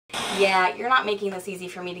Yeah, you're not making this easy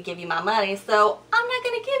for me to give you my money, so I'm not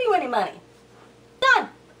going to give you any money. Done.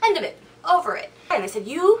 End of it. Over it. And they said,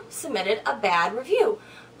 you submitted a bad review.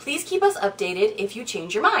 Please keep us updated if you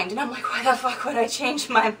change your mind. And I'm like, why the fuck would I change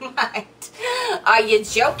my mind? Are you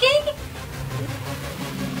joking?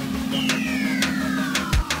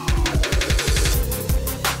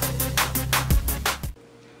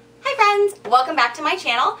 Hi friends, welcome back to my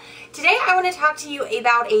channel. Today I want to talk to you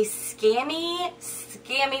about a scammy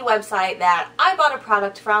website that I bought a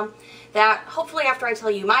product from that hopefully after I tell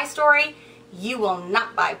you my story, you will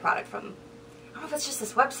not buy a product from. I don't know if it's just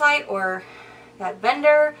this website or that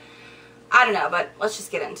vendor. I don't know, but let's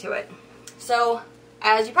just get into it. So,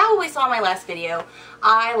 as you probably saw in my last video,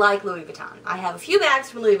 I like Louis Vuitton. I have a few bags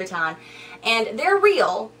from Louis Vuitton, and they're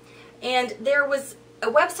real, and there was a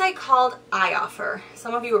website called iOffer.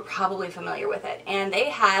 Some of you are probably familiar with it, and they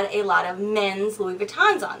had a lot of men's Louis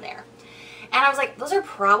Vuittons on there. And I was like, those are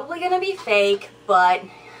probably going to be fake, but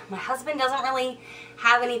my husband doesn't really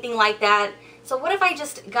have anything like that. So what if I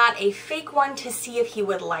just got a fake one to see if he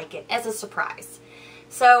would like it as a surprise?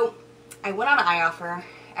 So I went on iOffer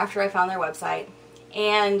after I found their website,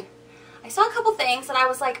 and I saw a couple things that I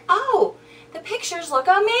was like, oh, the pictures look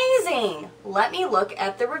amazing. Let me look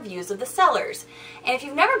at the reviews of the sellers. And if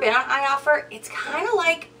you've never been on iOffer, it's kind of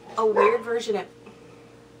like a weird version of...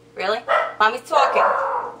 Really? Mommy's talking.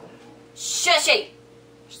 Shushy!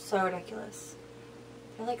 So ridiculous.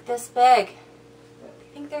 They're like this big.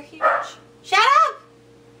 I think they're huge. Shut up!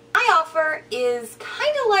 iOffer is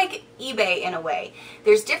kind of like eBay in a way.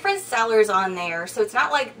 There's different sellers on there, so it's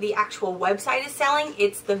not like the actual website is selling,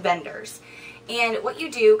 it's the vendors. And what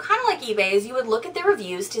you do, kind of like eBay, is you would look at the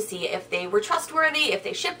reviews to see if they were trustworthy, if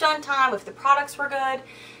they shipped on time, if the products were good.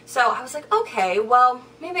 So I was like, okay, well,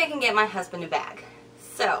 maybe I can get my husband a bag.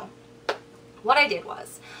 So what I did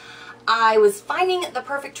was, I was finding the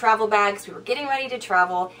perfect travel bags. We were getting ready to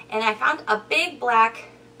travel, and I found a big black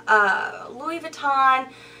Louis Vuitton,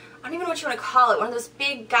 I don't even know what you want to call it, one of those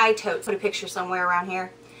big guy totes. Put a picture somewhere around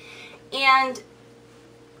here. And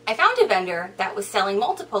I found a vendor that was selling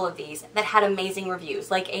multiple of these that had amazing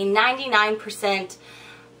reviews, like a 99%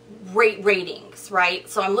 ratings, right?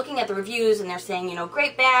 So I'm looking at the reviews and they're saying, you know,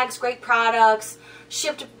 great bags, great products,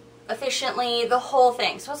 shipped efficiently, the whole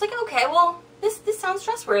thing. So I was like, okay, well, this sounds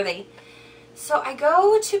trustworthy. So I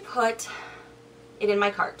go to put it in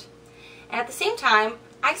my cart. And at the same time,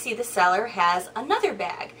 I see the seller has another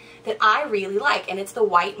bag that I really like, and it's the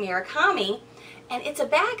white Murakami. And it's a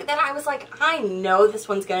bag that I was like, I know this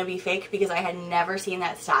one's going to be fake because I had never seen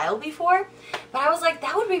that style before. But I was like,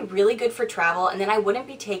 that would be really good for travel, and then I wouldn't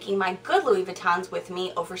be taking my good Louis Vuittons with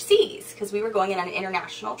me overseas because we were going on an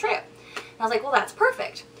international trip. And I was like, well, that's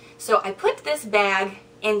perfect. So I put this bag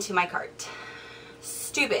into my cart.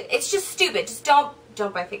 Stupid. It's just stupid. Just don't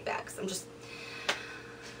buy fake bags. I'm just...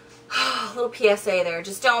 a little PSA there.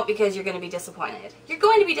 Just don't, because you're going to be disappointed. You're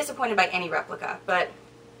going to be disappointed by any replica, but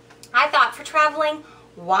I thought for traveling,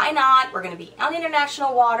 why not? We're going to be on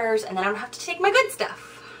international waters, and then I don't have to take my good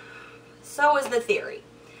stuff. So was the theory.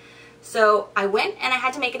 So I went and I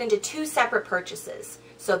had to make it into two separate purchases.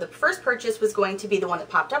 So the first purchase was going to be the one that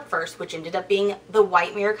popped up first, which ended up being the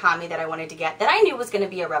white Murakami that I wanted to get, that I knew was going to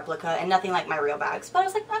be a replica and nothing like my real bags. But I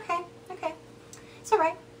was like, okay, it's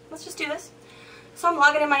alright. Let's just do this. So I'm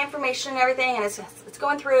logging in my information and everything, and it's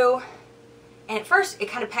going through. And at first, it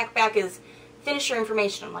kind of packed back as finish your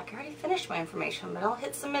information. I'm like, I already finished my information, but I'll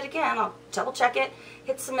hit submit again. I'll double check it,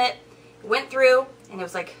 hit submit. It went through, and it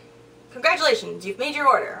was like, congratulations, you've made your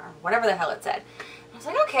order, or whatever the hell it said. I was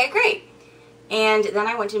like, okay, great. And then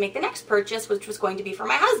I went to make the next purchase, which was going to be for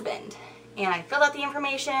my husband. And I filled out the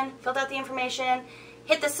information,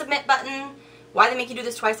 hit the submit button. Why they make you do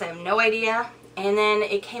this twice, I have no idea. And then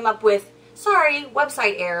it came up with, sorry,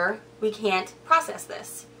 website error, we can't process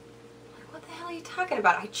this. I'm like, what the hell are you talking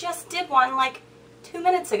about? I just did one like 2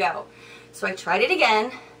 minutes ago. So I tried it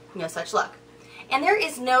again, no such luck. And there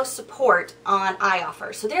is no support on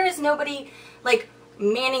iOffer. So there is nobody like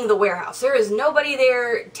manning the warehouse. There is nobody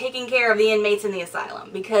there taking care of the inmates in the asylum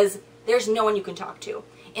because there's no one you can talk to.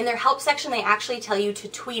 In their help section, they actually tell you to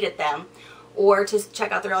tweet at them or to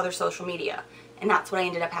check out their other social media. And that's what I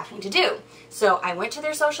ended up having to do. So I went to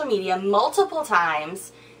their social media multiple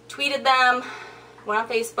times, tweeted them, went on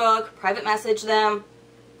Facebook, private messaged them.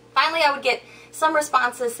 Finally, I would get some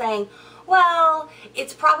responses saying, well,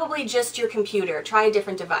 it's probably just your computer. Try a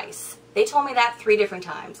different device. They told me that 3 different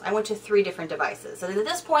times. I went to 3 different devices. And at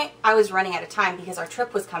this point, I was running out of time because our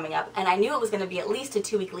trip was coming up, and I knew it was going to be at least a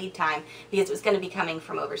 2-week lead time because it was going to be coming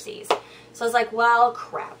from overseas. So I was like, well,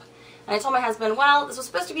 crap. And I told my husband, well, this was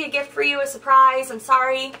supposed to be a gift for you, a surprise, I'm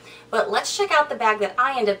sorry, but let's check out the bag that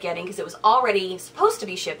I end up getting because it was already supposed to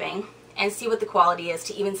be shipping and see what the quality is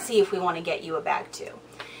to even see if we want to get you a bag too.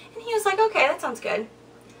 And he was like, okay, that sounds good.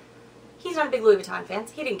 He's not a big Louis Vuitton fan,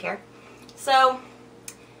 so he didn't care. So,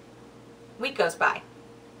 week goes by.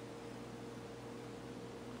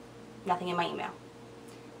 Nothing in my email.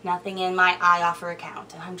 Nothing in my iOffer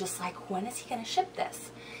account. And I'm just like, when is he going to ship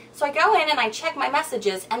this? So I go in and I check my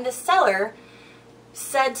messages, and the seller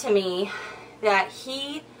said to me that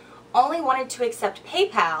he only wanted to accept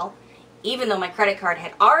PayPal, even though my credit card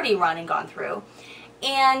had already run and gone through,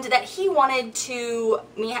 and that he wanted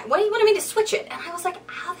me to switch it. And I was like,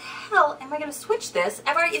 how the hell am I going to switch this?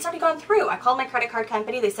 It's already gone through. I called my credit card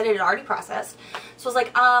company. They said it had already processed. So I was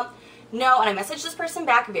like, no. And I messaged this person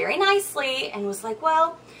back very nicely and was like,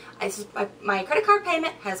 well, my credit card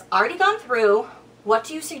payment has already gone through. What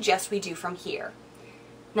do you suggest we do from here?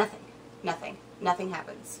 Nothing. Nothing. Nothing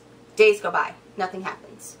happens. Days go by. Nothing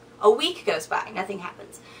happens. A week goes by. Nothing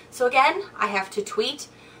happens. So again, I have to tweet,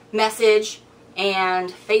 message,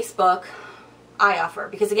 and Facebook iOffer,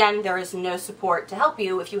 because again, there is no support to help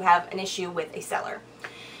you if you have an issue with a seller.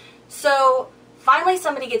 So finally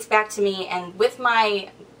somebody gets back to me, and with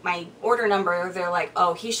my order number, they're like,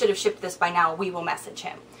 oh, he should have shipped this by now, we will message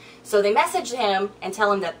him. So they message him and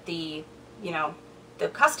tell him that the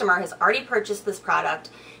customer has already purchased this product,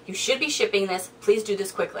 you should be shipping this, please do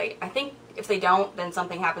this quickly. I think if they don't, then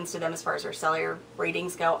something happens to them as far as their seller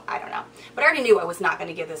ratings go. I don't know. But I already knew I was not going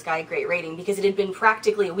to give this guy a great rating because it had been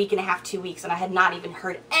practically a week and a half, 2 weeks, and I had not even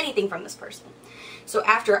heard anything from this person. So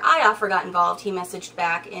after iOffer got involved, he messaged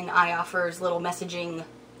back in iOffer's little messaging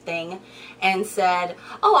thing and said,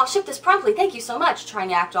 oh, I'll ship this promptly, thank you so much, trying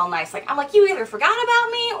to act all nice. I'm like, you either forgot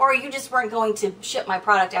about me or you just weren't going to ship my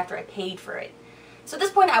product after I paid for it. So at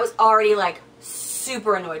this point I was already like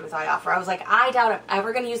super annoyed with iOffer. I was like, I doubt I'm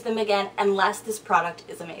ever going to use them again unless this product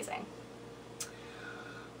is amazing.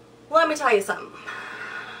 Let me tell you something.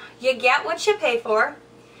 You get what you pay for.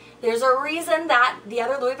 There's a reason that the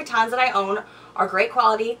other Louis Vuittons that I own are great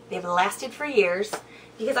quality. They've lasted for years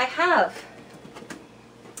because I have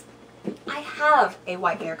a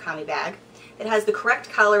white Murakami bag that has the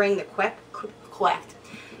correct coloring,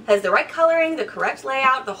 has the right coloring, the correct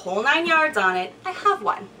layout, the whole 9 yards on it. I have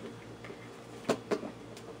one.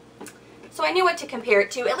 So I knew what to compare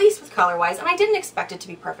it to, at least with color-wise, and I didn't expect it to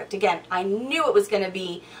be perfect. Again, I knew it was going to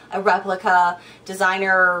be a replica,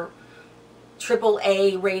 designer,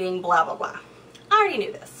 AAA rating, blah, blah, blah. I already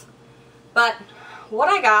knew this. But what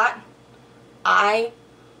I got, I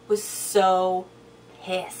was so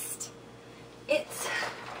pissed.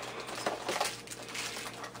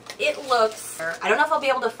 It looks, I don't know if I'll be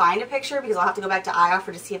able to find a picture because I'll have to go back to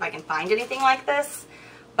iOffer to see if I can find anything like this,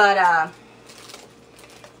 but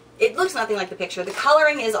it looks nothing like the picture. The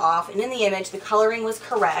coloring is off, and in the image the coloring was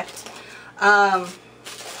correct. I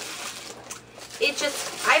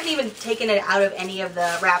haven't even taken it out of any of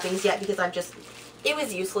the wrappings yet because it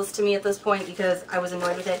was useless to me at this point because I was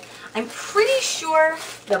annoyed with it. I'm pretty sure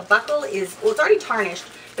the buckle is, well, it's already tarnished,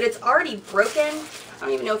 but it's already broken. I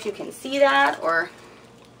don't even know if you can see that or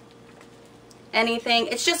anything.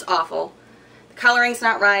 It's just awful. The coloring's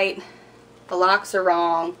not right. The locks are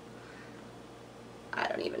wrong. I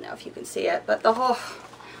don't even know if you can see it, but I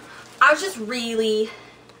was just really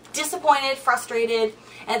disappointed, frustrated,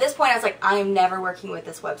 and at this point I was like, I'm never working with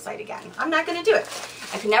this website again. I'm not going to do it.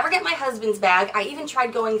 I could never get my husband's bag. I even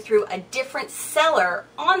tried going through a different seller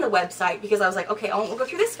on the website because I was like, okay, I'll go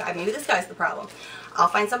through this guy. Maybe this guy's the problem. I'll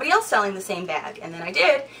find somebody else selling the same bag. And then I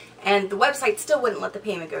did, and the website still wouldn't let the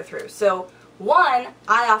payment go through. So one,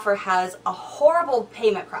 iOffer has a horrible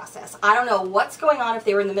payment process. I don't know what's going on, if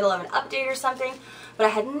they were in the middle of an update or something, but I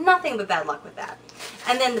had nothing but bad luck with that.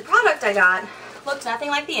 And then the product I got looked nothing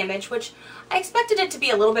like the image, which I expected it to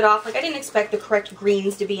be a little bit off. Like, I didn't expect the correct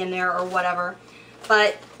greens to be in there or whatever,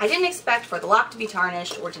 but I didn't expect for the lock to be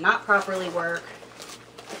tarnished or to not properly work.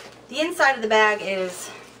 The inside of the bag is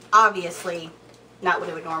obviously not what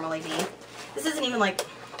it would normally be. This isn't even like,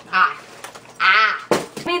 I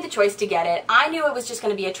made the choice to get it. I knew it was just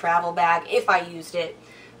going to be a travel bag if I used it,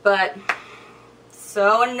 but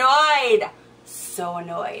so annoyed. So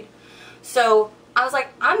annoyed. So I was like,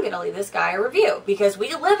 I'm going to leave this guy a review because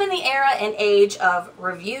we live in the era and age of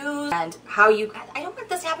reviews and how I don't want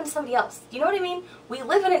this to happen to somebody else. You know what I mean? We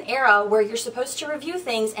live in an era where you're supposed to review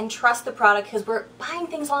things and trust the product because we're buying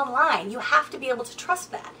things online. You have to be able to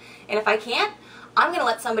trust that. And if I can't, I'm going to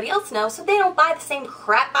let somebody else know so they don't buy the same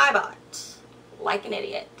crap I bought. Like an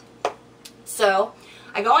idiot. So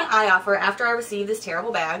I go on iOffer after I receive this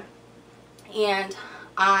terrible bag and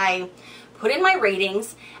I put in my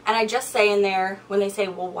ratings, and I just say in there, when they say,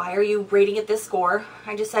 well, why are you rating it this score?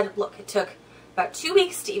 I just said, look, it took about 2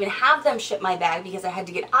 weeks to even have them ship my bag because I had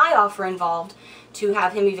to get iOffer involved to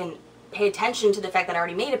have him even pay attention to the fact that I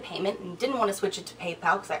already made a payment and didn't want to switch it to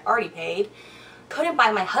PayPal because I already paid. Couldn't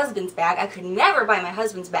buy my husband's bag. I could never buy my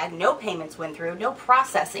husband's bag. No payments went through. No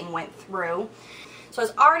processing went through. So I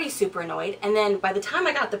was already super annoyed. And then by the time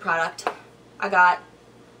I got the product, I got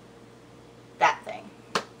that thing.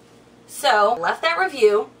 So I left that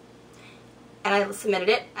review and I submitted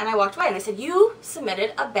it and I walked away and they said, you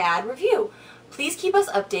submitted a bad review. Please keep us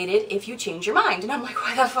updated if you change your mind. And I'm like,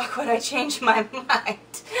 why the fuck would I change my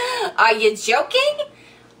mind? Are you joking?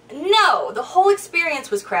 No, the whole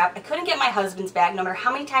experience was crap. I couldn't get my husband's bag no matter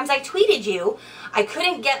how many times I tweeted you. I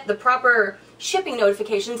couldn't get the proper shipping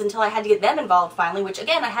notifications until I had to get them involved finally, which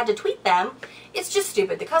again, I had to tweet them. It's just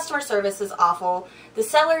stupid. The customer service is awful. The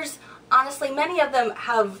sellers, honestly, many of them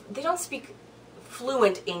they don't speak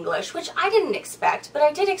fluent English, which I didn't expect, but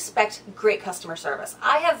I did expect great customer service.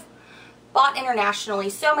 I have bought internationally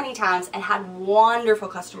so many times and had wonderful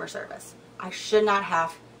customer service. I should not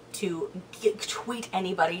have to tweet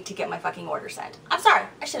anybody to get my fucking order sent. I'm sorry,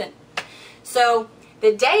 I shouldn't. So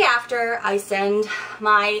the day after I send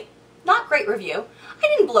my not great review, I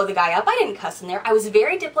didn't blow the guy up, I didn't cuss in there. I was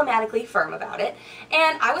very diplomatically firm about it,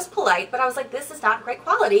 and I was polite, but I was like, this is not great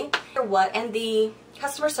quality or what, and the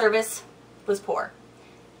customer service was poor.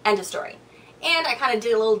 End of story. And I kind of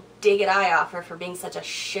did a little dig at iOffer for being such a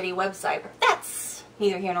shitty website, but that's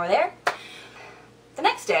neither here nor there. The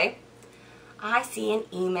next day, I see an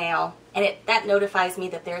email, and that notifies me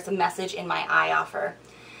that there's a message in my iOffer.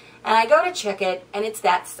 And I go to check it, and it's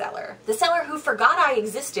that seller. The seller who forgot I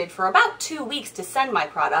existed for about 2 weeks to send my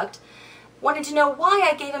product, wanted to know why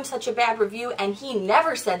I gave him such a bad review, and he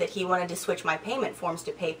never said that he wanted to switch my payment forms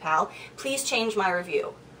to PayPal. Please change my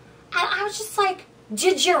review. And I was just like,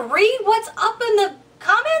 did you read what's up in the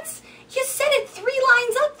comments? You said it 3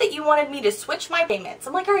 lines up that you wanted me to switch my payments.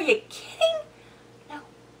 I'm like, are you kidding?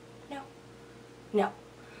 No.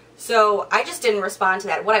 So I just didn't respond to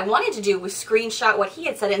that. What I wanted to do was screenshot what he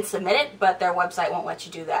had said and submit it, but their website won't let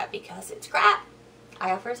you do that because it's crap.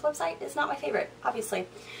 iOffer's website is not my favorite, obviously.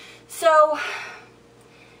 So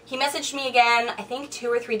he messaged me again, I think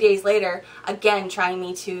 2 or 3 days later, again trying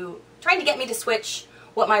to get me to switch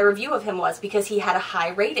what my review of him was because he had a high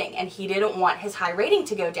rating and he didn't want his high rating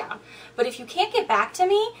to go down. But if you can't get back to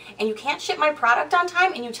me and you can't ship my product on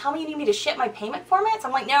time and you tell me you need me to ship my payment formats,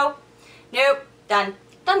 I'm like, nope, done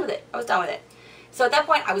with it. I was done with it. So at that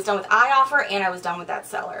point, I was done with iOffer and I was done with that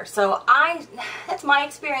seller. So that's my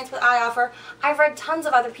experience with iOffer. I've read tons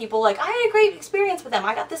of other people like, I had a great experience with them.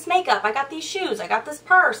 I got this makeup, I got these shoes, I got this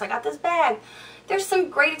purse, I got this bag. There's some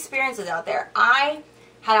great experiences out there. I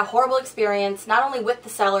had a horrible experience, not only with the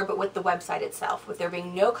seller, but with the website itself, with there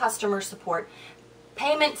being no customer support,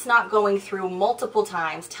 payments not going through multiple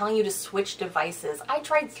times, telling you to switch devices. I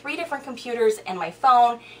tried 3 different computers and my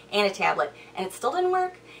phone and a tablet, and it still didn't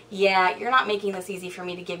work. Yeah, you're not making this easy for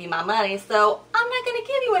me to give you my money, so I'm not going to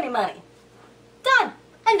give you any money. Done.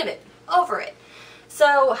 End of it. Over it.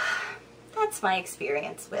 So that's my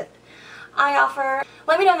experience with iOffer.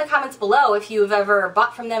 Let me know in the comments below if you've ever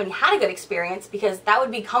bought from them and had a good experience, because that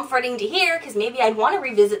would be comforting to hear, because maybe I'd want to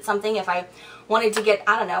revisit something if I wanted to get,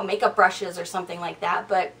 I don't know, makeup brushes or something like that,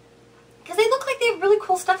 but because they look like they have really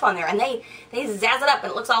cool stuff on there, and they zazz it up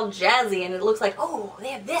and it looks all jazzy, and it looks like, oh, they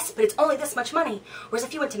have this, but it's only this much money, whereas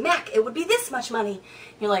if you went to MAC, it would be this much money.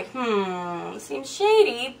 And you're like, seems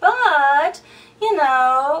shady, but, you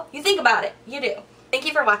know, you think about it, you do. Thank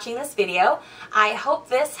you for watching this video. I hope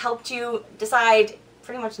this helped you decide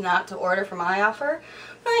pretty much not to order from iOffer,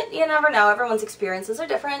 but you never know, everyone's experiences are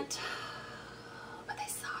different. But they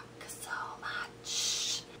suck so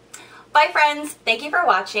much. Bye friends, thank you for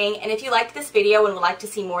watching, and if you liked this video and would like to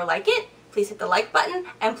see more like it, please hit the like button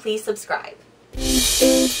and please subscribe.